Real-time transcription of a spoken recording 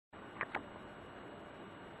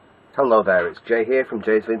Hello there, it's Jay here from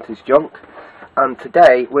Jay's Vintage Junk, and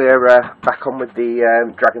today we're back on with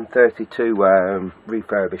the Dragon 32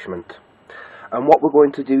 refurbishment. And what we're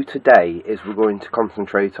going to do today is we're going to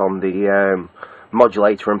concentrate on the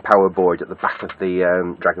modulator and power board at the back of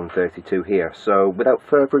the Dragon 32 here. So without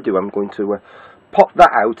further ado, I'm going to pop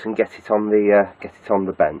that out and get it on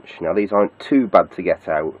the bench. Now these aren't too bad to get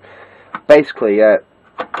out. Basically,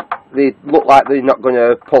 they look like they're not going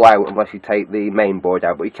to pull out unless you take the main board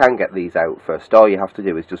out, but you can get these out first. All you have to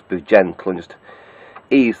do is just be gentle and just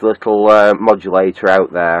ease the little modulator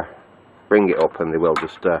out there, bring it up, and they will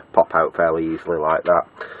just pop out fairly easily like that.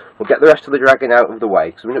 We'll get the rest of the Dragon out of the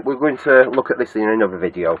way, because we're going to look at this in another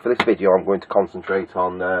video. For this video I'm going to concentrate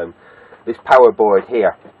on this power board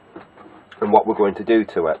here and what we're going to do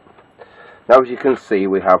to it. Now as you can see,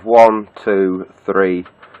 we have 1, 2, 3,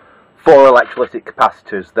 4 electrolytic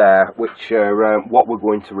capacitors there, which are what we're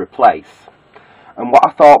going to replace. And what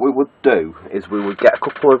I thought we would do is we would get a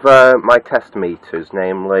couple of my test meters,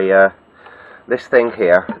 namely this thing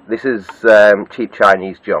here. This is cheap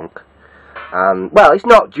Chinese junk, and well, it's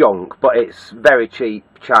not junk, but it's very cheap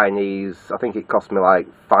Chinese. I think it cost me like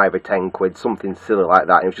 5 or 10 quid, something silly like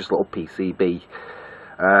that. It was just a little PCB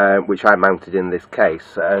which I mounted in this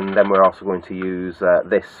case. And then we're also going to use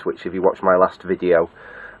this, which if you watch my last video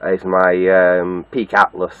is my Peak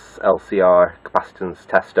Atlas LCR capacitance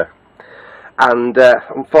tester. And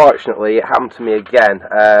unfortunately it happened to me again.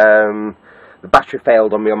 The battery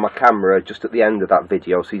failed on me on my camera just at the end of that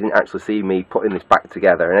video, so you didn't actually see me putting this back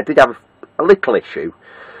together. And I did have a little issue,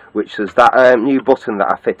 which is that new button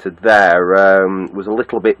that I fitted there was a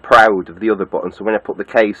little bit proud of the other button, so when I put the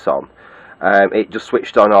case on, it just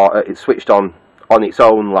switched on, or it switched on its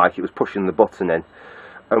own, like it was pushing the button in.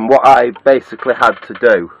 And what I basically had to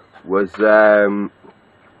do was I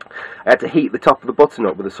had to heat the top of the button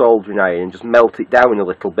up with a soldering iron and just melt it down a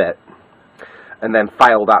little bit, and then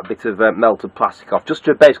file that bit of melted plastic off, just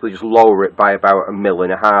to basically just lower it by about 1.5 mil.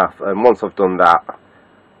 And once I've done that,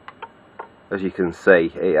 as you can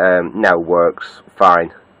see, it now works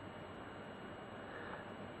fine.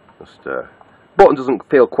 Just button doesn't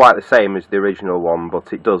feel quite the same as the original one,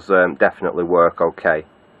 but it does definitely work okay.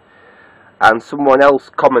 And someone else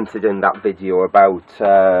commented in that video about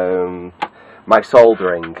my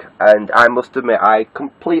soldering, and I must admit I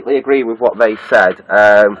completely agree with what they said.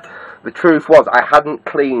 The truth was, I hadn't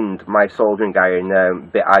cleaned my soldering iron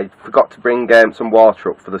bit. I forgot to bring some water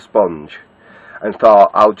up for the sponge, and thought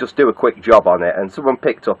I'll just do a quick job on it, and someone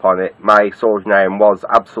picked up on it. My soldering iron was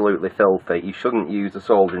absolutely filthy. You shouldn't use a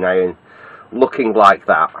soldering iron looking like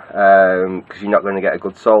that, because you're not going to get a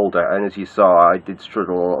good solder. And as you saw, I did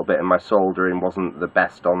struggle a little bit, and my soldering wasn't the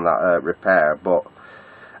best on that repair, but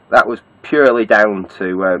that was purely down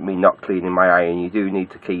to me not cleaning my iron. You do need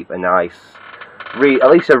to keep a nice,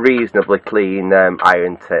 at least a reasonably clean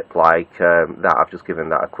iron tip like that. I've just given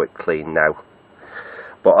that a quick clean now.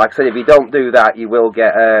 But like I said, if you don't do that, you will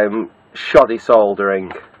get shoddy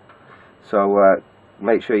soldering, so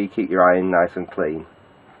make sure you keep your iron nice and clean.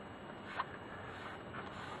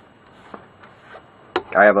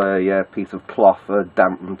 I have a piece of cloth, a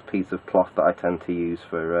dampened piece of cloth that I tend to use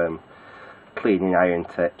for cleaning iron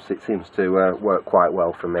tips. It seems to work quite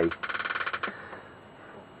well for me.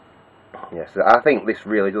 Yes, I think this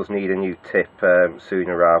really does need a new tip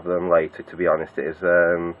sooner rather than later, to be honest. It is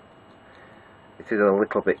a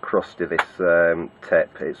little bit crusty, this tip.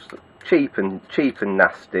 It's cheap and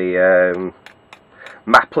nasty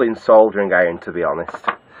Maplin soldering iron, to be honest.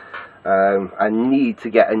 I need to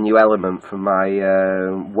get a new element for my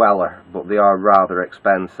Weller, but they are rather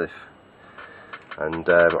expensive, and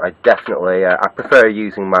I definitely I prefer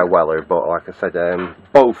using my Weller, but like I said,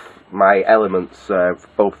 both my elements,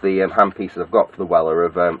 both the handpieces I've got for the Weller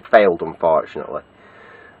have failed, unfortunately,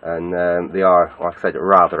 and they are, like I said,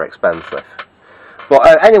 rather expensive.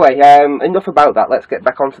 But anyway, enough about that. Let's get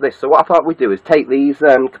back onto this. So what I thought we'd do is take these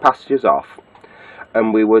capacitors off,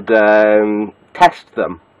 and we would test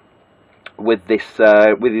them with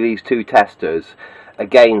these two testers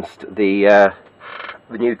against the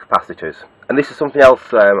new capacitors. And this is something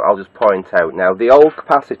else I'll just point out. Now, the old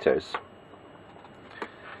capacitors,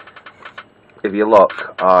 if you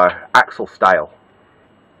look, are axle style,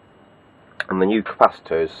 and the new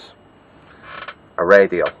capacitors are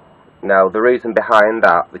radial. Now, the reason behind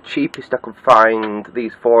that, the cheapest I could find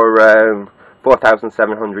these for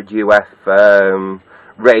 4,700 UF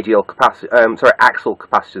radial axle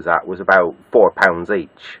capacitors at was about £4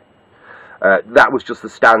 each. That was just the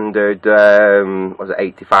standard, was it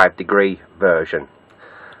 85 degree version.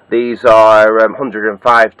 These are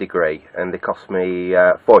 105 degree, and they cost me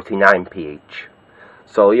 49p each.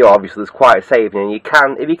 So you know, obviously there's quite a saving, and you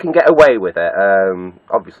can, if you can get away with it,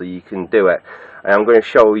 obviously you can do it. And I'm going to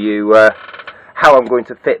show you how I'm going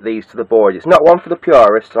to fit these to the board. It's not one for the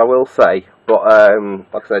purists, I will say, but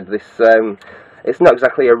like I said, this it's not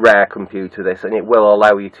exactly a rare computer, this, and it will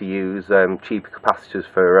allow you to use cheaper capacitors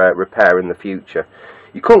for repair in the future.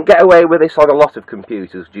 You couldn't get away with this on a lot of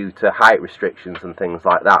computers due to height restrictions and things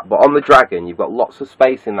like that, but on the Dragon you've got lots of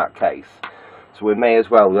space in that case, so we may as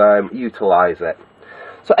well utilise it.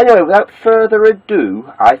 So anyway, without further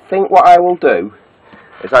ado, I think what I will do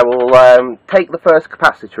is I will take the first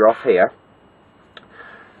capacitor off here.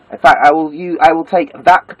 In fact, I will take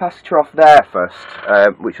that capacitor off there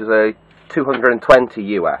first, which is a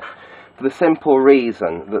 220 UF, for the simple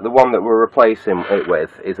reason that the one that we're replacing it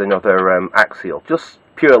with is another axial, just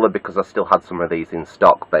purely because I still had some of these in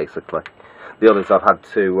stock, basically. The others I've had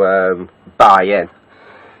to buy in.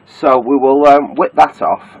 So we will whip that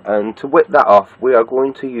off, and to whip that off we are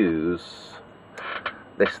going to use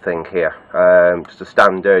this thing here, just a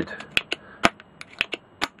standard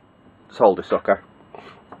solder sucker.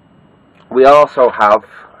 We also have,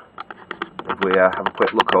 if we have a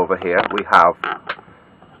quick look over here, we have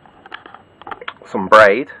some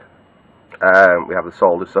braid, we have the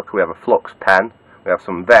solder sucker, we have a flux pen, we have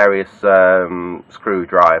some various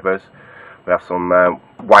screwdrivers, we have some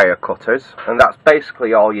wire cutters, and that's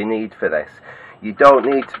basically all you need for this. You don't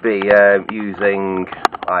need to be using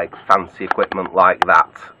like fancy equipment like that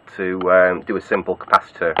to do a simple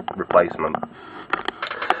capacitor replacement.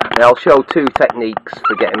 And I'll show two techniques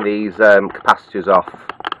for getting these capacitors off.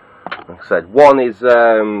 Like I said, one is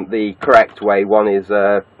the correct way, one is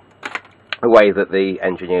a way that the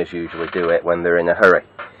engineers usually do it when they're in a hurry.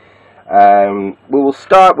 We will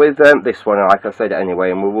start with this one, like I said anyway,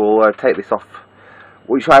 and we will take this off,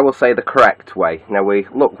 which I will say the correct way. Now we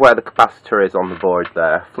look where the capacitor is on the board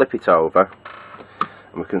there, flip it over,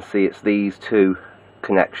 and we can see it's these two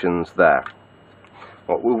connections there.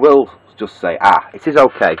 What we will just say, it is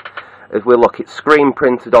okay. If we look, it's screen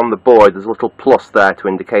printed on the board, there's a little plus there to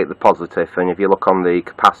indicate the positive, and if you look on the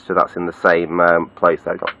capacitor, that's in the same place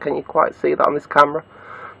there. Can you quite see that on this camera?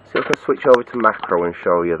 See if I can switch over to macro and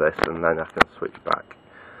show you this, and then I can switch back.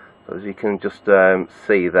 So as you can just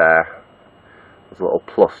see there, there's a little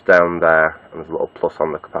plus down there, and there's a little plus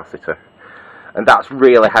on the capacitor. And that's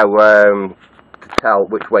really how to tell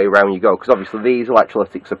which way round you go, because obviously these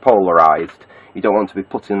electrolytics are polarised. You don't want to be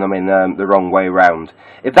putting them in the wrong way round.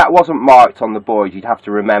 If that wasn't marked on the board, you'd have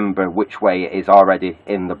to remember which way it is already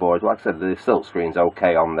in the board. Like I said, the silk screen's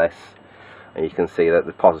okay on this, and you can see that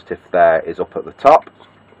the positive there is up at the top.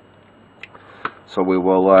 So we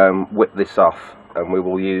will whip this off, and we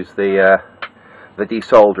will use the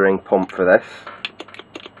desoldering pump for this.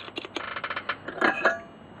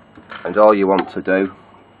 And all you want to do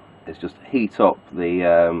is just heat up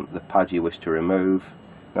the pad you wish to remove.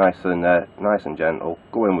 Nice and gentle.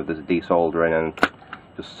 Go in with the desoldering and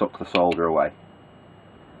just suck the solder away,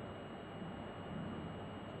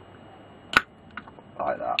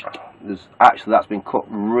 like that. That's been cut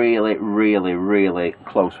really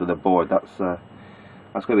close with the board. That's going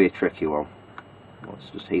to be a tricky one. Let's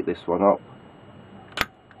just heat this one up,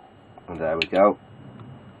 and there we go.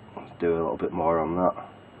 Let's do a little bit more on that.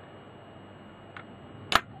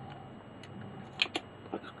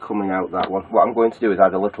 Coming out that one. What I'm going to do is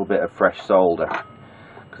add a little bit of fresh solder,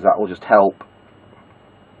 because that will just help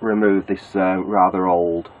remove this rather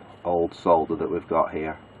old solder that we've got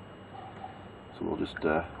here. So we'll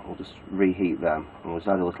just reheat them, and we'll just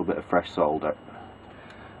add a little bit of fresh solder,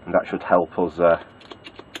 and that should help us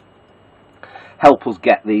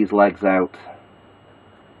get these legs out.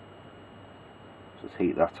 Just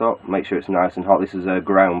heat that up, make sure it's nice and hot. This is a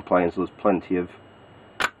ground plane, so there's plenty of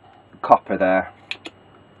copper there.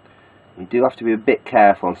 You do have to be a bit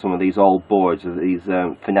careful on some of these old boards, these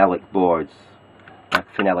phenolic boards, like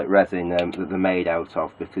phenolic resin that they're made out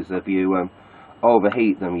of, because if you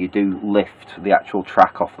overheat them, you do lift the actual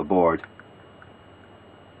track off the board.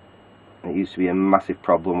 It used to be a massive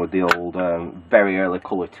problem with the old very early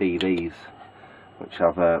colour TVs, which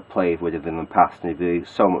I've played with in the past, and if you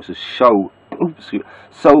so much as show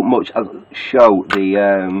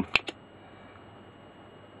the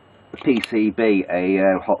PCB,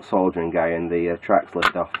 a hot soldering guy, and the tracks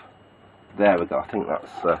lift off. There we go. I think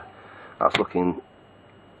that's looking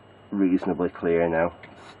reasonably clear now.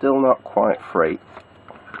 Still not quite free.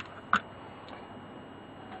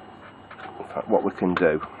 In fact, what we can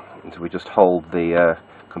do is we just hold the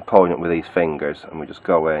component with these fingers, and we just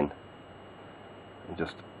go in and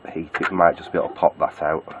just heat it. Might just be able to pop that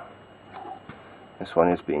out. This one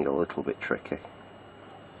is being a little bit tricky.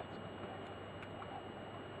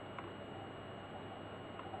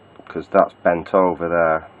 because that's bent over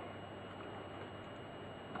there.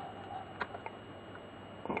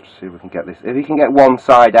 Let's see if we can get this. If you can get one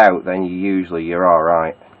side out, then you're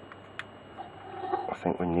alright. I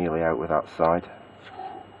think we're nearly out with that side.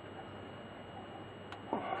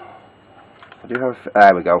 I do have,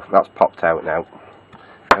 there we go, that's popped out now.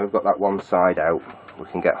 Now we've got that one side out, we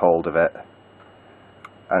can get hold of it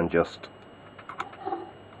and just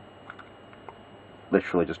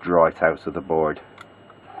literally just draw it out of the board.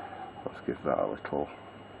 Let's give that a little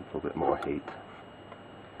bit more heat.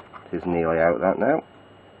 It is nearly out that now.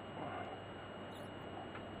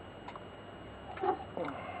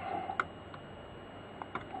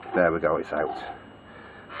 There we go, it's out.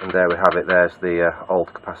 And there we have it, there's the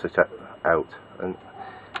old capacitor out. And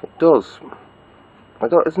it does,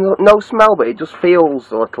 there's no smell, but it just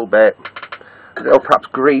feels a little bit, perhaps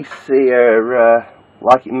greasy or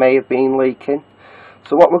like it may have been leaking.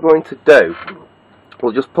 So what we're going to do,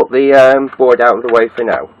 we'll just put the board out of the way for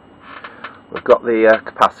now. We've got the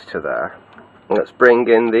capacitor there. Let's bring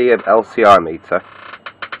in the LCR meter.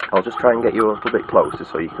 I'll just try and get you a little bit closer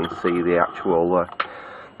so you can see the actual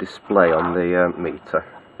display on the meter.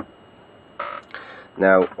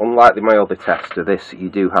 Now, unlike my other tester, this you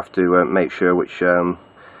do have to make sure which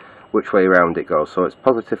way around it goes. So it's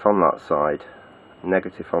positive on that side,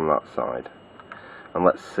 negative on that side, and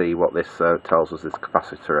let's see what this tells us this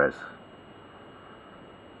capacitor is.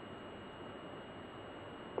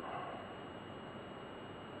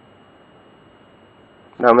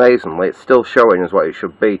 Now, amazingly, it's still showing us what it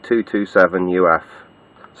should be, 227 UF.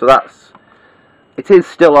 So it is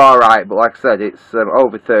still alright, but like I said, it's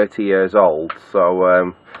over 30 years old,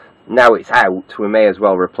 so now it's out, we may as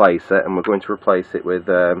well replace it, and we're going to replace it with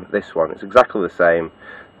this one. It's exactly the same,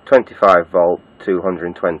 25 volt,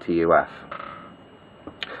 220 UF.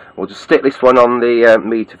 We'll just stick this one on the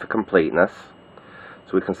meter for completeness,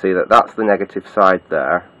 so we can see that that's the negative side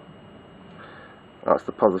there, that's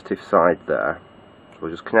the positive side there. So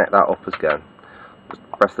we'll just connect that up again, just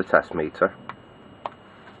press the test meter.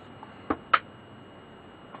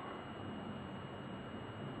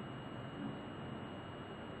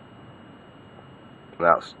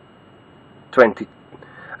 That's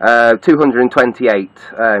 228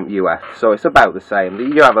 UF, so it's about the same.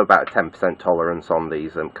 You have about a 10% tolerance on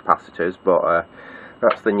these capacitors, but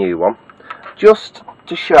that's the new one. Just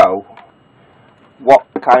to show what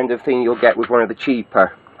kind of thing you'll get with one of the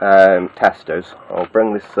cheaper testers, I'll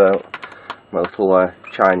bring this my little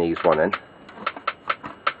Chinese one in,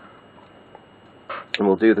 and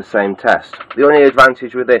we'll do the same test. The only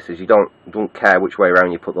advantage with this is you don't care which way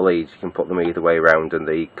around you put the leads. You can put them either way around, and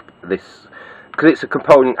because it's a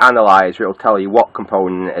component analyzer, it'll tell you what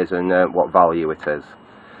component it is and what value it is.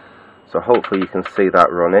 So hopefully you can see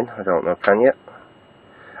that running. I don't know, can you?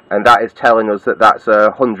 And that is telling us that that's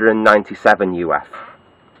 197 UF.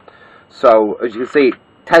 So as you can see, it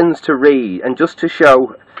tends to read, and just to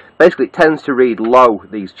show, basically it tends to read low,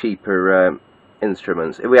 these cheaper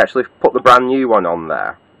instruments. If we actually put the brand new one on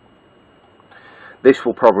there, this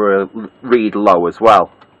will probably read low as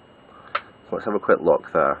well. So let's have a quick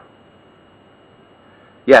look there.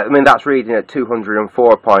 Yeah, I mean that's reading at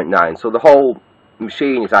 204.9, so the whole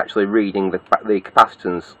machine is actually reading the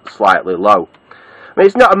capacitance slightly low. I mean,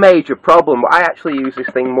 it's not a major problem. I actually use this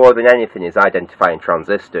thing more than anything is identifying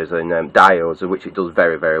transistors and diodes, which it does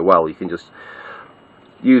very, very well. You can just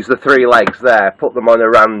use the three legs there, put them on a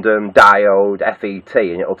random diode FET,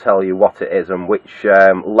 and it'll tell you what it is and which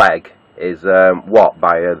leg is what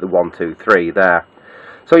by the 1, 2, 3 there.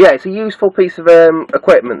 So yeah, it's a useful piece of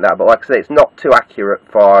equipment there, but like I say, it's not too accurate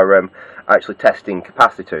for actually testing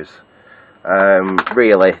capacitors.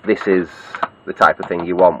 Really, this is the type of thing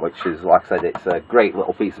you want, which is, like I said, it's a great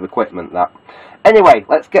little piece of equipment that. Anyway,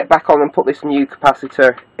 let's get back on and put this new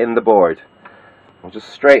capacitor in the board. I'll just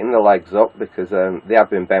straighten the legs up because they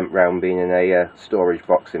have been bent round being in a storage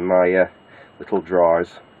box in my little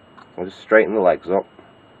drawers. I'll just straighten the legs up.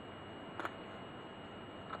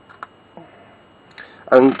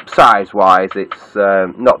 And size wise, it's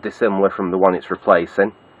not dissimilar from the one it's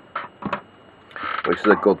replacing, which is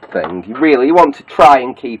a good thing. You want to try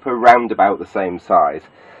and keep around about the same size.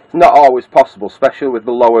 It's not always possible, especially with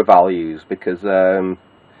the lower values, because the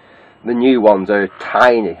new ones are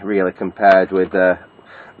tiny really compared with the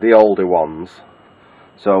older ones.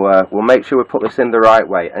 So we'll make sure we put this in the right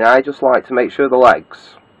way, and I just like to make sure the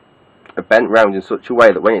legs are bent round in such a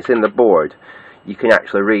way that when it's in the board you can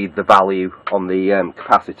actually read the value on the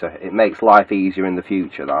capacitor. It makes life easier in the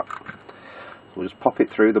future, that. So we'll just pop it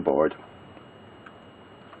through the board.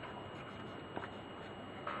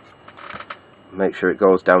 Make sure it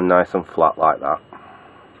goes down nice and flat like that.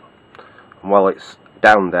 And while it's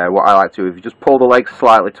down there, what I like to do, if you just pull the legs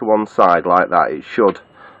slightly to one side like that, it should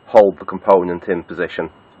hold the component in position.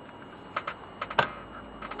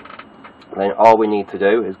 Then all we need to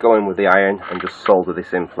do is go in with the iron and just solder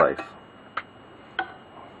this in place. So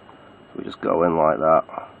we just go in like that.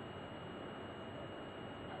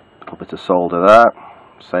 A bit of solder there,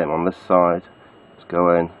 same on this side. Just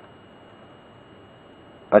go in,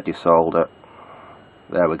 add your solder,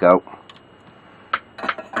 there we go.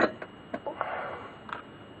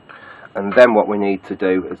 And then what we need to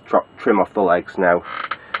do is trim off the legs now.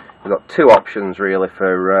 We've got two options really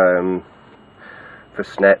for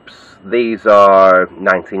snips. These are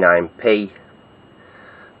 99p.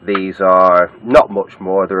 These are not much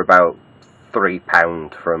more, they're about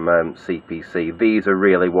 £3 from CPC. These are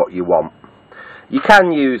really what you want. You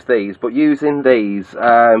can use these, but using these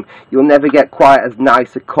you'll never get quite as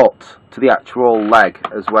nice a cut to the actual leg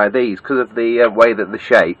as where these, because of the way that they're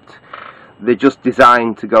shaped. They're just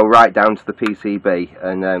designed to go right down to the PCB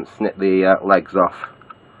and snip the legs off.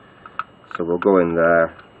 So we'll go in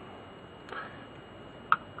there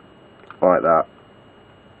like that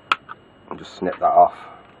and just snip that off.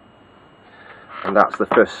 And that's the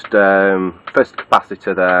first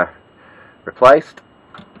capacitor there replaced.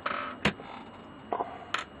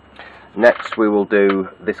 Next we will do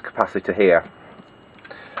this capacitor here,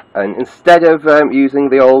 and instead of using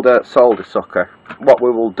the old solder sucker, what we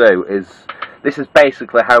will do is, this is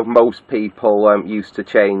basically how most people used to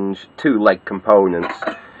change two leg components.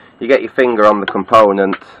 You get your finger on the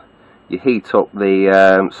component, you heat up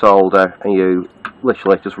the solder, and you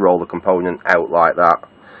literally just roll the component out like that.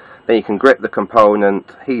 Then you can grip the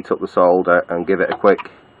component, heat up the solder, and give it a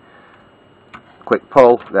quick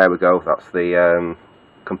pull. There we go, that's the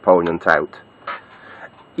component out.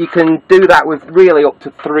 You can do that with really up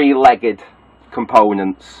to three-legged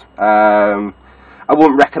components. I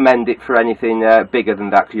wouldn't recommend it for anything bigger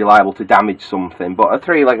than that, because you're liable to damage something, but a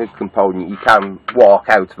three-legged component you can walk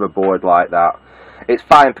out of a board like that. It's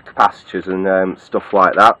fine for capacitors and stuff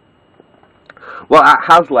like that. What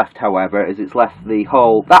it has left, however, is it's left the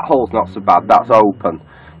hole. That hole's not so bad, that's open,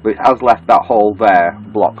 but it has left that hole there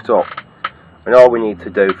blocked up. And all we need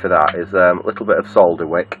to do for that is a little bit of solder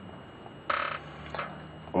wick.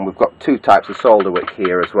 And we've got two types of solder wick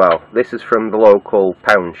here as well. This is from the local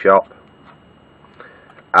pound shop,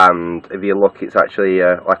 and if you look, it's actually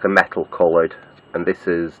like a metal coloured, and this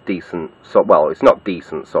is decent. So, well, it's not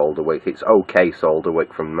decent solder wick, it's okay solder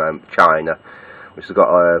wick from China, which has got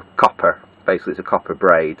a copper. Basically, it's a copper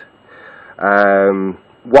braid.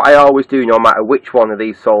 What I always do, no matter which one of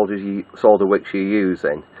these solder wicks you're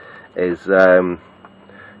using, is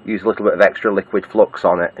use a little bit of extra liquid flux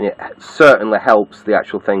on it, and it certainly helps the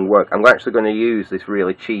actual thing work. I'm actually going to use this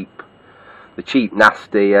really cheap,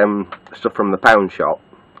 nasty stuff from the pound shop,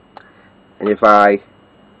 and if I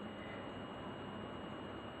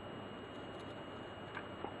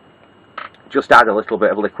just add a little bit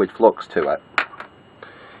of liquid flux to it,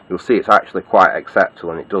 you'll see it's actually quite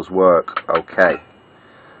acceptable and it does work okay.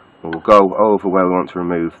 We'll go over where we want to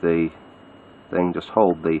remove the thing, just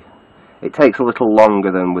hold the... It takes a little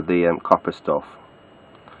longer than with the copper stuff.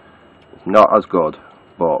 It's not as good,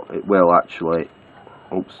 but it will actually...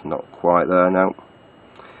 Oops, not quite there now.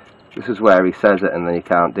 This is where he says it and then he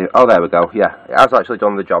can't do... Oh, there we go, yeah. It has actually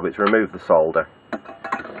done the job. It's removed the solder.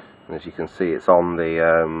 And as you can see, it's on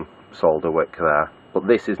the solder wick there. But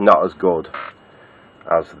this is not as good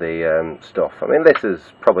as the stuff. I mean, this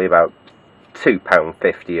is probably about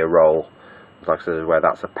 £2.50 a roll. Like I said, where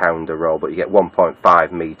that's £1 a roll, but you get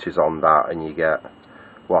 1.5 metres on that, and you get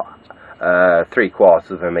what,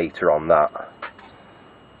 3/4 of a metre on that.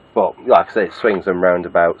 But like I say, it swings and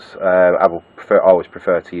roundabouts. I will always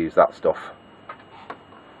prefer to use that stuff.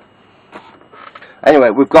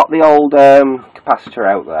 Anyway, we've got the old capacitor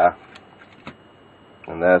out there,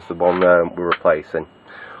 and there's the one we're replacing.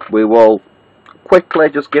 We will quickly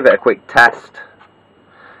just give it a quick test.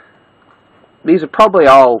 These are probably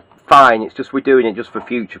all fine, it's just we're doing it just for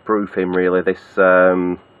future proofing really. This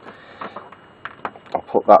I'll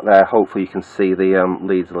put that there, hopefully you can see the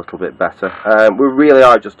leads a little bit better. We really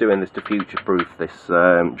are just doing this to future proof this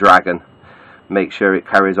Dragon, make sure it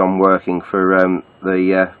carries on working for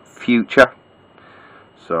the future.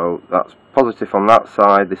 So that's positive on that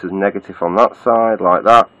side, this is negative on that side, like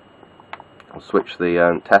that. I'll switch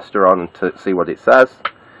the tester on to see what it says.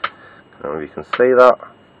 I don't know if you can see that.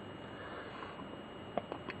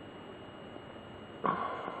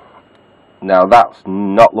 Now that's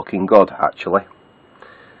not looking good actually.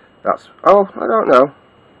 That's, oh, I don't know.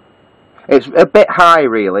 It's a bit high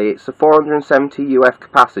really. It's a 470 UF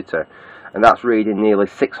capacitor, and that's reading nearly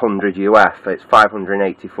 600 UF. It's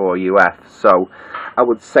 584 UF, so I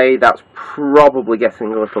would say that's probably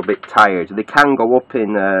getting a little bit tired. They can go up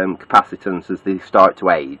in capacitance as they start to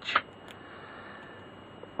age.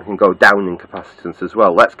 They can go down in capacitance as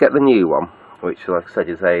well. Let's get the new one, which, like I said,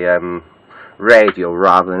 is a radial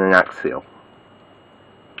rather than an axial,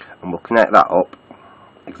 and we'll connect that up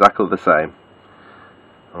exactly the same.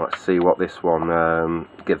 And let's see what this one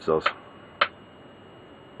gives us.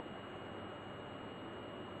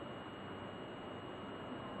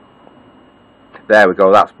 There we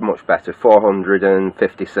go, that's much better,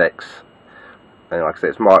 456. And like I say,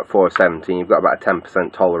 it's more at 470, you've got about a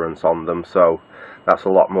 10% tolerance on them, so that's a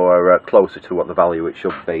lot more closer to what the value it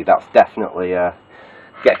should be. That's definitely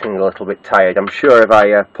getting a little bit tired. I'm sure if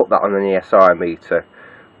I put that on an ESR meter,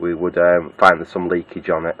 we would find there's some leakage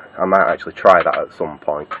on it. I might actually try that at some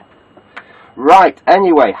point. Right,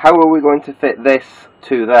 anyway, how are we going to fit this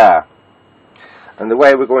to there? And the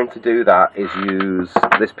way we're going to do that is use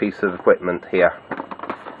this piece of equipment here.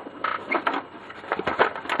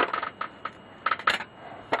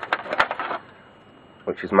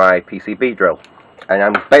 Which is my PCB drill.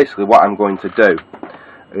 And basically what I'm going to do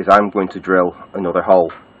is I'm going to drill another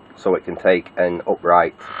hole so it can take an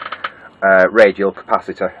upright radial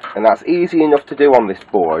capacitor. And that's easy enough to do on this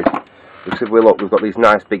board, because if we look, we've got these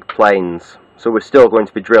nice big planes. So we're still going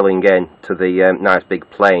to be drilling in to the nice big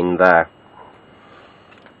plane there.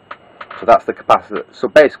 So that's the capacitor. So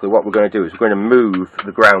basically what we're going to do is we're going to move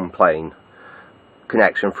the ground plane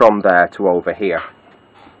connection from there to over here.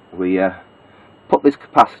 We put this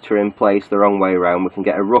capacitor in place the wrong way around. We can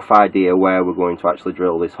get a rough idea where we're going to actually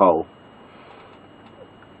drill this hole.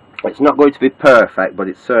 It's not going to be perfect, but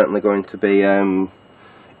it's certainly going to be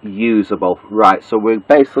usable. Right, so we're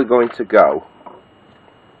basically going to go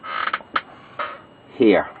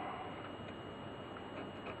here,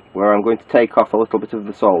 where I'm going to take off a little bit of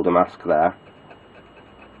the solder mask there,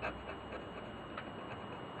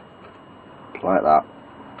 like that.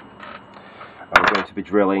 And we're going to be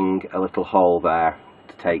drilling a little hole there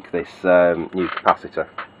to take this new capacitor.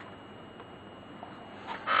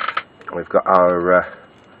 We've got our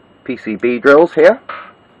PCB drills here.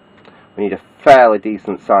 We need a fairly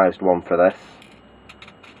decent sized one for this,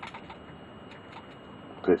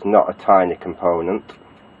 because it's not a tiny component.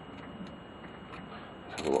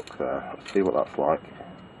 Let's have a look there, let's see what that's like.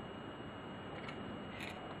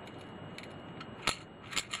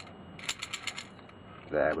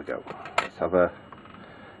 There we go. Let's have a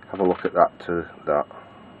look at that to that.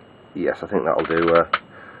 Yes, I think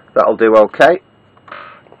that'll do okay.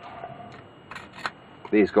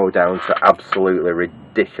 These go down to absolutely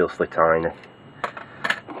ridiculously tiny.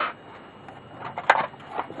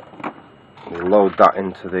 We'll load that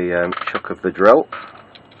into the chuck of the drill.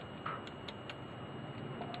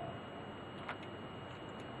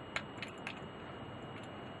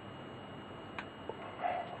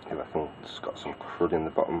 I reckon it's got some crud in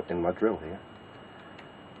the bottom in my drill here.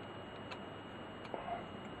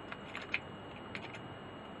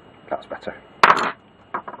 That's better.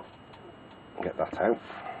 Get that out.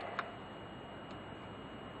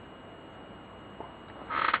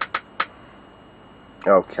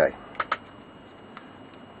 Okay.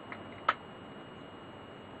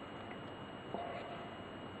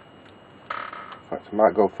 In fact, I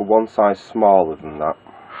might go for one size smaller than that.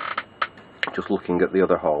 Just looking at the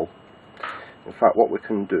other hole. In fact, what we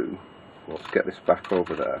can do, let's get this back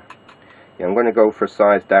over there. Yeah, I'm going to go for a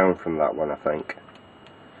size down from that one, I think.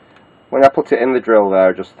 When I put it in the drill there,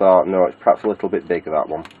 I just thought, no, it's perhaps a little bit bigger, that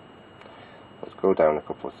one. Let's go down a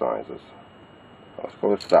couple of sizes. Let's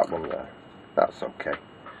go to that one there. That's okay.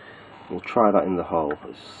 We'll try that in the hole.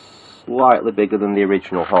 It's slightly bigger than the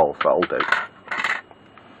original hole, so that'll do.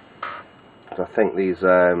 I think these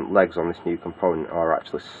legs on this new component are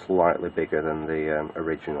actually slightly bigger than the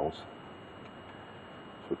originals.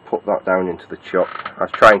 So put that down into the chuck. I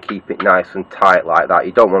try and keep it nice and tight like that.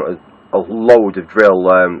 You don't want a load of drill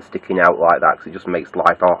sticking out like that, because it just makes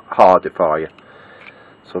life harder for you.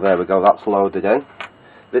 So there we go, that's loaded in.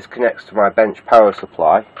 This connects to my bench power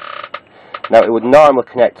supply. Now it would normally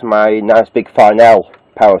connect to my nice big Farnell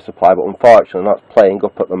power supply, but unfortunately that's playing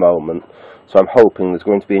up at the moment. So I'm hoping there's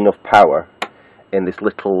going to be enough power in this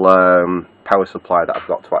little power supply that I've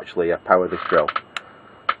got to actually power this drill.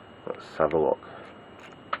 Let's have a look.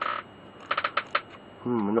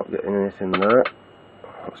 We're not getting anything there.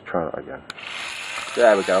 Let's try that again.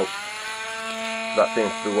 There we go. That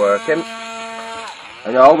seems to be working.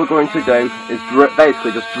 And all we're going to do is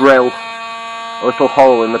basically just drill a little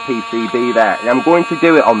hole in the PCB there. And I'm going to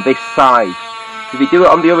do it on this side. If you do it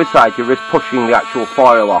on the other side, you risk pushing the actual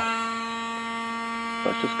foil off.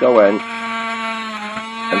 Let's just go in,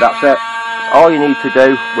 and that's it. All you need to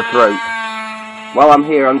do, we're through. While I'm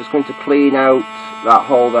here, I'm just going to clean out that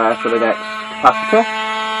hole there for the next capacitor.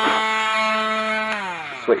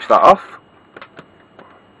 Switch that off.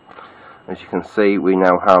 As you can see, we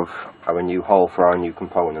now have our new hole for our new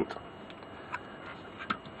component.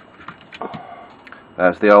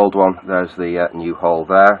 There's the old one, there's the new hole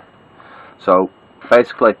there. So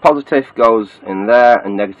basically positive goes in there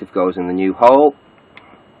and negative goes in the new hole.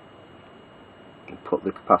 Put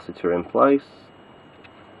the capacitor in place.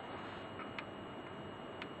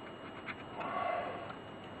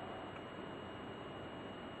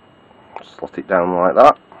 Slot it down like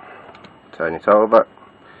that. Turn it over.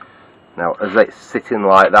 Now as it's sitting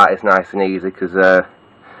like that, it's nice and easy because the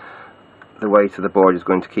weight of the board is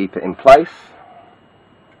going to keep it in place.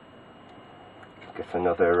 Get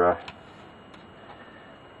another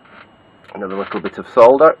little bit of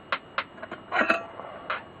solder.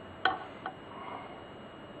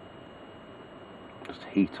 Just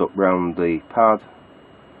heat up round the pad.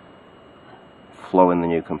 Flow in the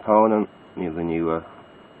new component, the new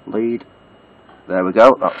lead. There we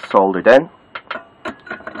go, that's soldered in.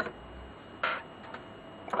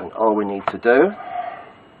 And all we need to do,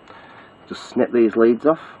 just snip these leads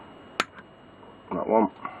off. That one.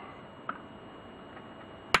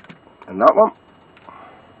 And that one.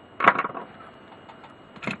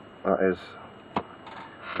 That is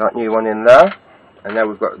that new one in there. And now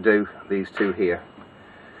we've got to do these two here.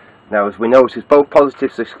 Now as we notice, both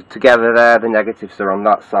positives are together there, the negatives are on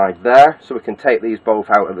that side there. So we can take these both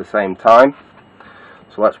out at the same time.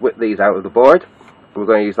 So let's whip these out of the board. We're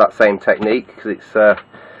going to use that same technique because it's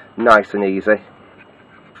nice and easy.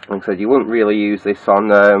 Like I said, you wouldn't really use this on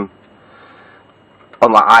like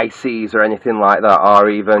ICs or anything like that, or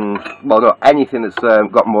even, well, not anything that's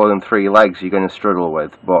got more than 3 legs you're going to struggle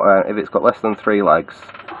with. But if it's got less than 3 legs,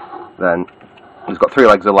 then it's got 3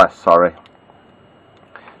 legs or less, sorry.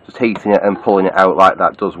 Just heating it and pulling it out like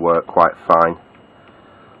that does work quite fine.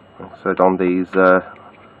 Like I said, on these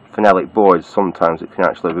phenolic boards, sometimes it can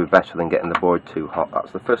actually be better than getting the board too hot.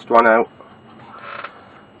 That's the first one out.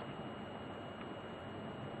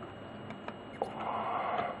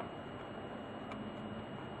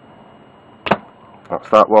 That's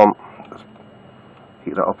that one. Just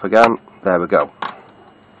heat that up again. There we go.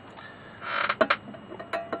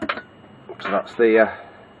 So that's the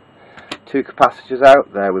 2 capacitors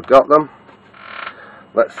out. There, we've got them.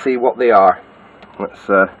 Let's see what they are. Let's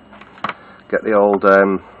get the old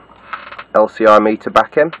LCR meter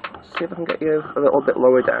back in. Let's see if I can get you a little bit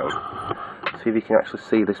lower down. See if you can actually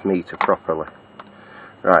see this meter properly.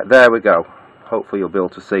 Right, there we go. Hopefully you'll be able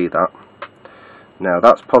to see that. Now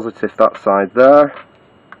that's positive that side there.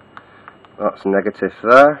 That's negative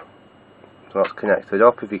there. So that's connected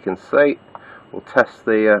up, if you can see. We'll test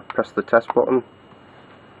the press the test button.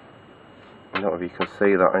 I don't know if you can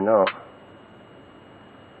see that or not.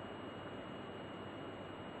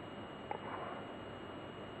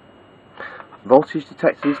 Voltage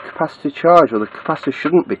detected is capacitor charged. Well, the capacitor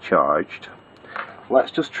shouldn't be charged.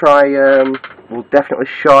 Let's just try, we'll definitely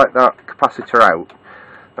short that capacitor out.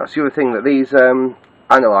 That's the other thing, that these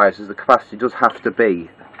analyzers, the capacitor does have to be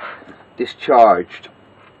discharged.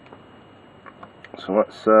 So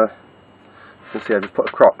let's, you can see I just put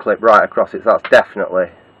a croc clip right across it, so that's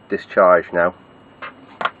definitely discharged now.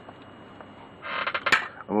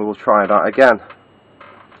 And we will try that again.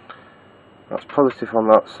 That's positive on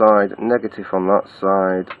that side, negative on that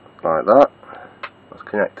side, like that. That's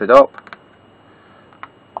connected up.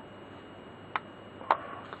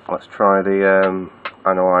 Let's try the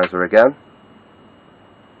analyzer again.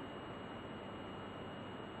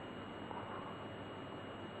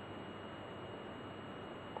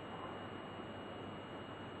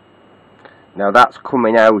 Now that's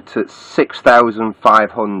coming out at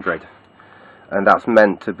 6,500, and that's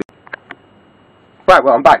meant to be. Right,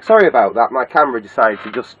 well, I'm back. Sorry about that. My camera decided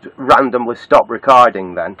to just randomly stop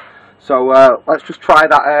recording then. So let's just try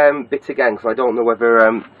that bit again, because I don't know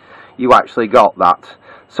whether you actually got that.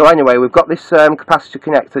 So anyway, we've got this capacitor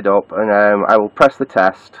connected up, and I will press the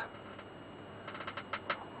test.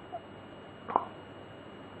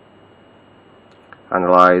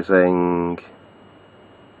 Analysing.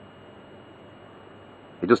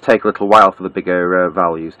 It does take a little while for the bigger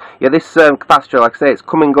values. Yeah, this capacitor, like I say, it's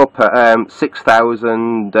coming up at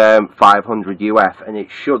 6,500 UF, and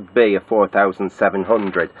it should be a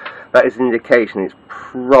 4,700. That is an indication it's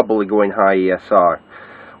probably going high ESR.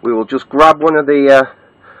 We will just grab one of the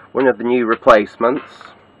new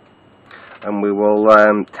replacements, and we will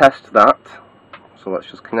test that. So let's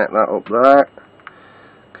just connect that up there.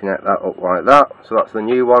 Connect that up like that. So that's the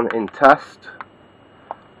new one in test.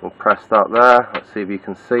 We'll press that there. Let's see if you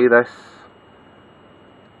can see this.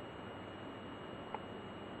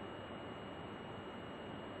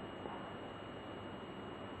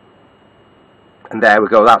 And there we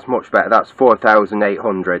go, that's much better. That's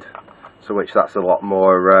 4,800. So that's a lot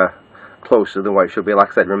more closer than what it should be.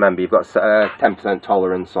 Like I said, remember, you've got 10%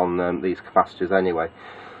 tolerance on these capacitors anyway.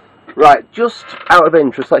 Right, just out of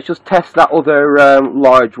interest, let's just test that other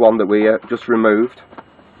large one that we just removed,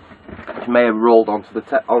 which may have rolled onto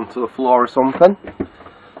the floor or something.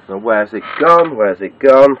 Now, where's it gone? Where's it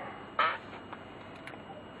gone?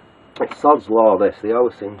 It's sod's law, this. They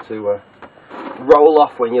always seem to roll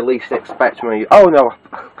off when you least expect me. Oh no!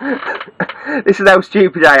 This is how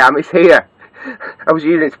stupid I am. It's here. I was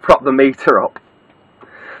using it to prop the meter up.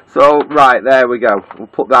 So, right, there we go. We'll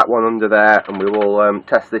put that one under there, and we will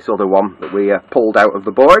test this other one that we pulled out of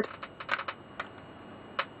the board.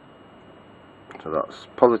 So that's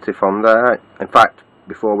positive on there. In fact,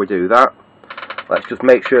 before we do that, let's just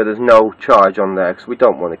make sure there's no charge on there, because we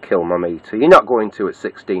don't want to kill my meter. You're not going to at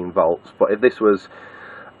 16 volts, but if this was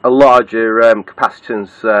a larger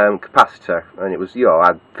capacitance capacitor, and it was, you know,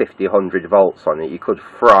 had 50, 100 volts on it, you could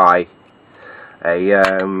fry a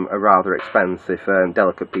rather expensive,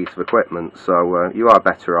 delicate piece of equipment. So you are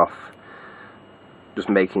better off just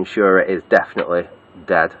making sure it is definitely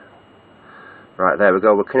dead. Right, there we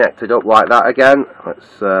go. We're connected up like that again. Let's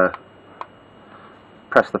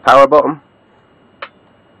press the power button.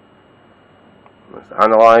 It's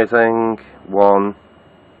analysing. 1.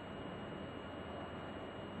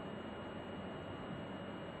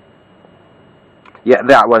 Yeah,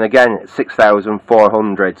 that one again,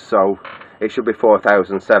 6,400, so it should be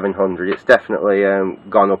 4,700. It's definitely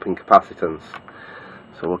gone up in capacitance.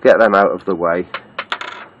 So we'll get them out of the way.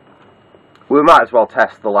 We might as well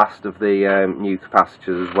test the last of the new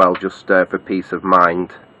capacitors as well, just for peace of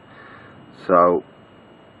mind. So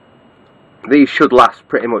these should last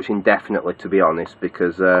pretty much indefinitely, to be honest,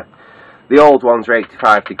 because the old ones are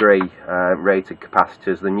 85 degree rated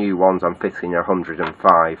capacitors. The new ones I'm fitting are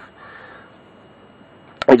 105.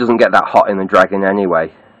 It doesn't get that hot in the Dragon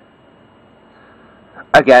anyway.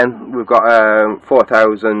 Again, we've got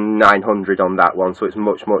 4,900 on that one, so it's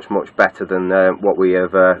much better than what we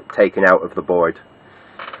have taken out of the board.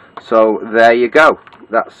 So there you go.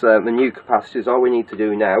 That's the new capacitors. All we need to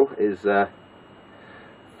do now is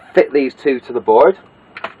fit these two to the board,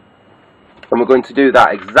 and we're going to do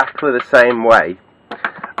that exactly the same way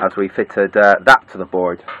as we fitted that to the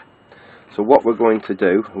board. So what we're going to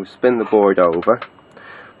do, we spin the board over.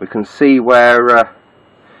 We can see where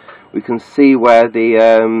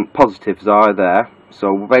the positives are there.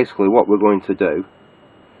 So basically what we're going to do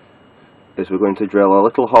is we're going to drill a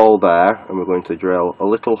little hole there, and we're going to drill a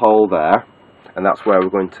little hole there, and that's where we're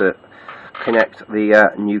going to connect the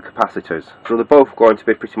new capacitors. So they're both going to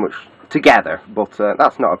be pretty much together, but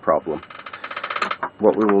that's not a problem.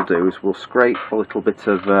 What we will do is we'll scrape a little bit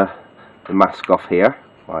of the mask off here,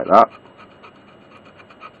 like that.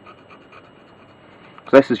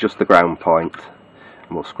 So this is just the ground point.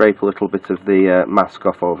 And we'll scrape a little bit of the mask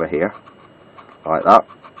off over here, like that.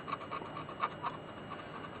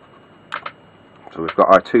 So we've got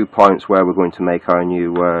our 2 points where we're going to make our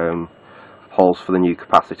new holes for the new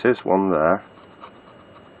capacitors. One there.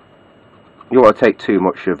 You don't want to take too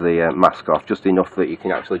much of the mask off, just enough that you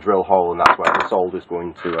can actually drill a hole, and that's where the solder is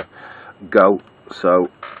going to go. So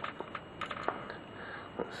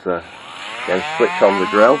let's again switch on the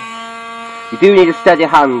drill. You do need a steady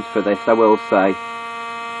hand for this, I will say.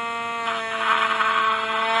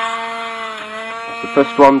 That's the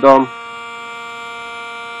first one done.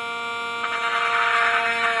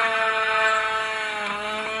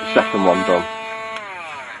 The second one done.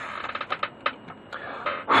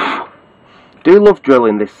 Do love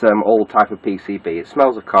drilling this old type of PCB. It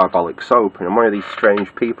smells of carbolic soap, and I'm one of these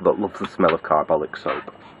strange people that loves the smell of carbolic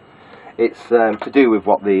soap. It's to do with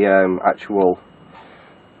what the actual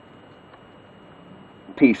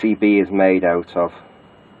PCB is made out of.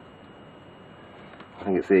 I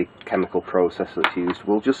think it's the chemical process that's used.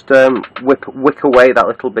 We'll just wick away that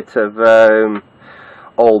little bit of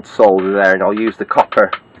old solder there, and I'll use the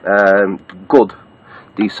copper good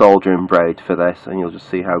desoldering braid for this, and you'll just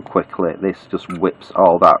see how quickly this just whips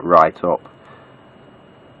all that right up.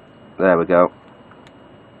 There we go.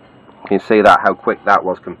 You can see that how quick that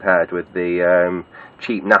was compared with the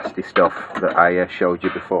cheap nasty stuff that I showed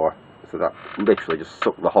you before. So that literally just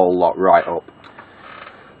sucked the whole lot right up.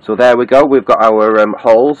 So there we go, we've got our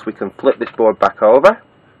holes. We can flip this board back over.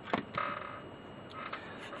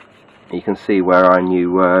 You can see where our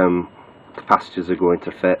new capacitors are going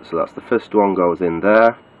to fit. So that's the first one, goes in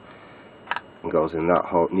there and goes in that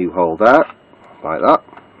new hole there, like that.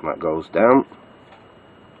 that goes down,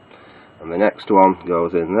 and the next one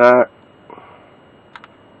goes in there,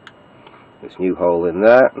 this new hole in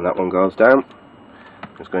there, and that one goes down.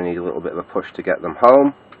 Just going to need a little bit of a push to get them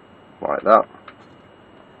home, like that.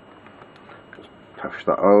 Just push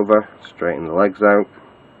that over, straighten the legs out.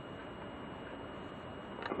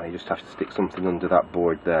 I may just have to stick something under that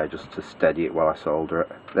board there just to steady it while I solder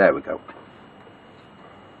it. There we go.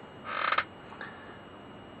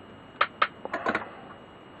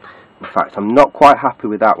 In fact, I'm not quite happy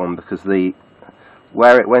with that one because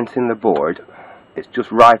where it went in the board, it's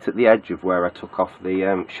just right at the edge of where I took off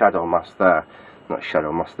the shadow mask there. Not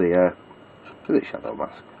shadow mask, is it shadow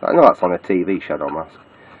mask? I know that's on a TV, shadow mask.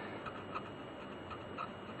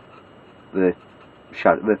 The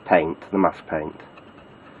paint, the mask paint.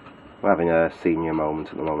 We're having a senior moment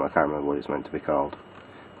at the moment, I can't remember what it's meant to be called.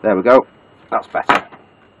 There we go, that's better.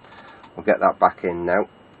 We'll get that back in now.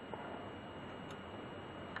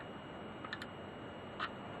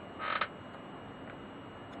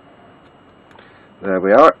 There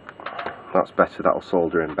we are, that's better, that'll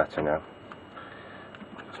solder in better now.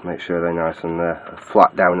 Just make sure they're nice and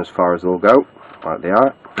flat down as far as they'll go, like they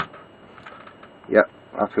are. Yep,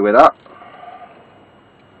 happy with that.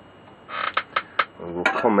 And we'll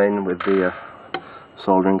come in with the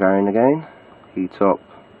soldering iron again, heat up.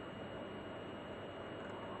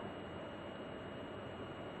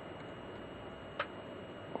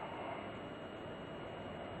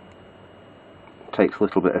 Takes a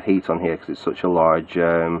little bit of heat on here because it's such a large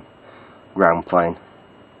ground plane.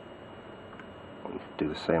 Do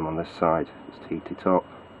the same on this side, just heat it up,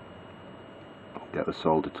 get the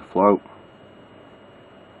solder to flow.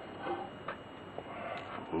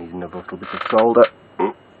 Need another little bit of solder.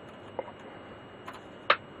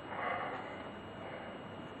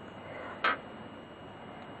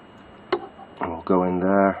 And we'll go in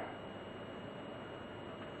there,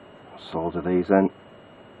 solder these in.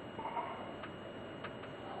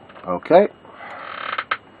 Okay,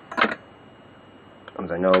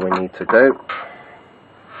 as I know we need to do,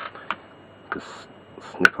 just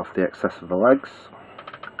snip off the excess of the legs.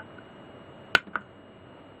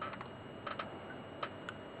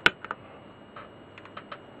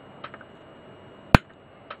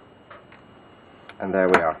 And there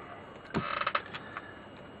we are.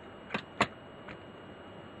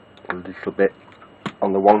 A little bit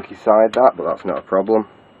on the wonky side that, but that's not a problem.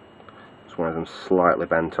 One of them slightly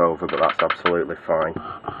bent over, but that's absolutely fine.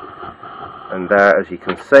 And there, as you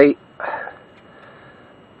can see,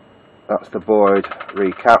 that's the board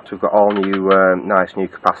recapped. We've got all new, nice new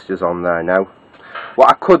capacitors on there now. What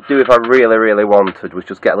I could do if I really wanted was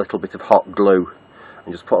just get a little bit of hot glue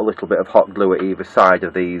and just put a little bit of hot glue at either side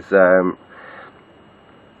of these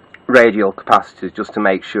radial capacitors, just to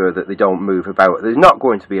make sure that they don't move about. There's not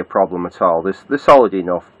going to be a problem at all. They're solid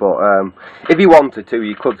enough, but if you wanted to,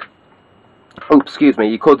 you could. Oh, excuse me,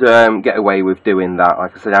 you could get away with doing that.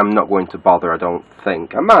 Like I said, I'm not going to bother, I don't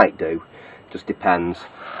think. I might do, just depends.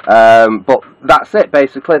 But that's it,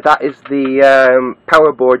 basically. That is the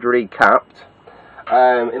power board recapped.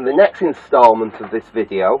 In the next instalment of this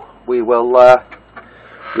video, we will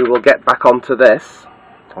get back onto this.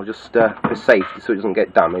 I'll just, for safety, so it doesn't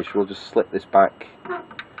get damaged, we'll just slip this back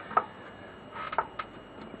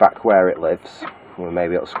where it lives. We'll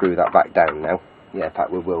maybe it'll screw that back down now. Yeah, in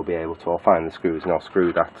fact we will be able to. I'll find the screws and I'll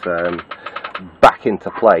screw that back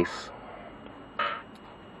into place,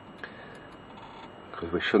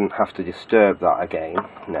 because we shouldn't have to disturb that again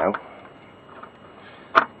now.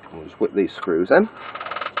 We'll just whip these screws in.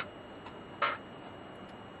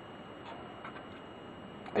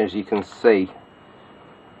 As you can see,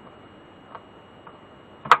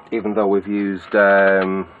 even though we've used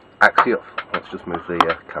axial, let's just move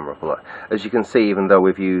the camera up a lot. As you can see, even though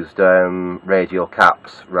we've used radial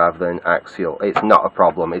caps rather than axial, it's not a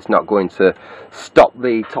problem. It's not going to stop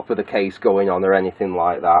the top of the case going on or anything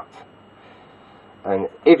like that. And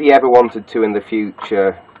if you ever wanted to in the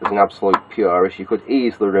future, as an absolute purist, you could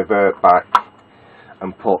easily revert back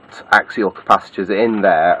and put axial capacitors in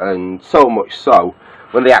there, and so much so,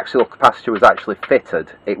 when the axial capacitor was actually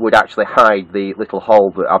fitted, it would actually hide the little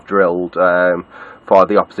hole that I've drilled for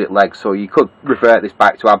the opposite leg. So you could revert this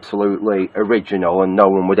back to absolutely original, and no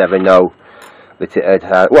one would ever know that it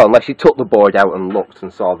had, well, unless you took the board out and looked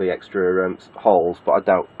and saw the extra holes, but I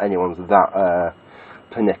doubt anyone's that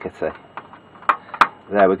pernickety.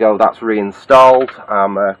 There we go, that's reinstalled.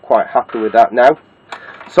 I'm quite happy with that now.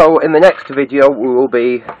 So in the next video we will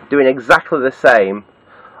be doing exactly the same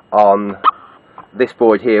on this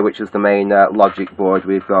board here, which is the main logic board.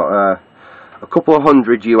 We've got a couple of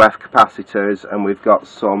hundred UF capacitors, and we've got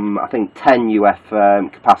some, I think 10 UF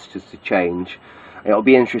capacitors to change, it'll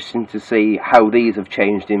be interesting to see how these have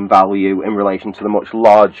changed in value in relation to the much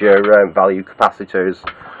larger value capacitors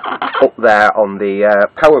up there on the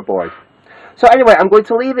power board. So anyway, I'm going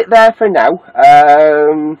to leave it there for now.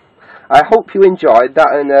 I hope you enjoyed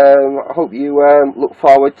that, and I hope you look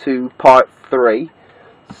forward to part 3.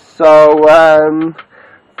 So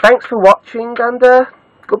thanks for watching, and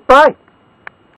goodbye.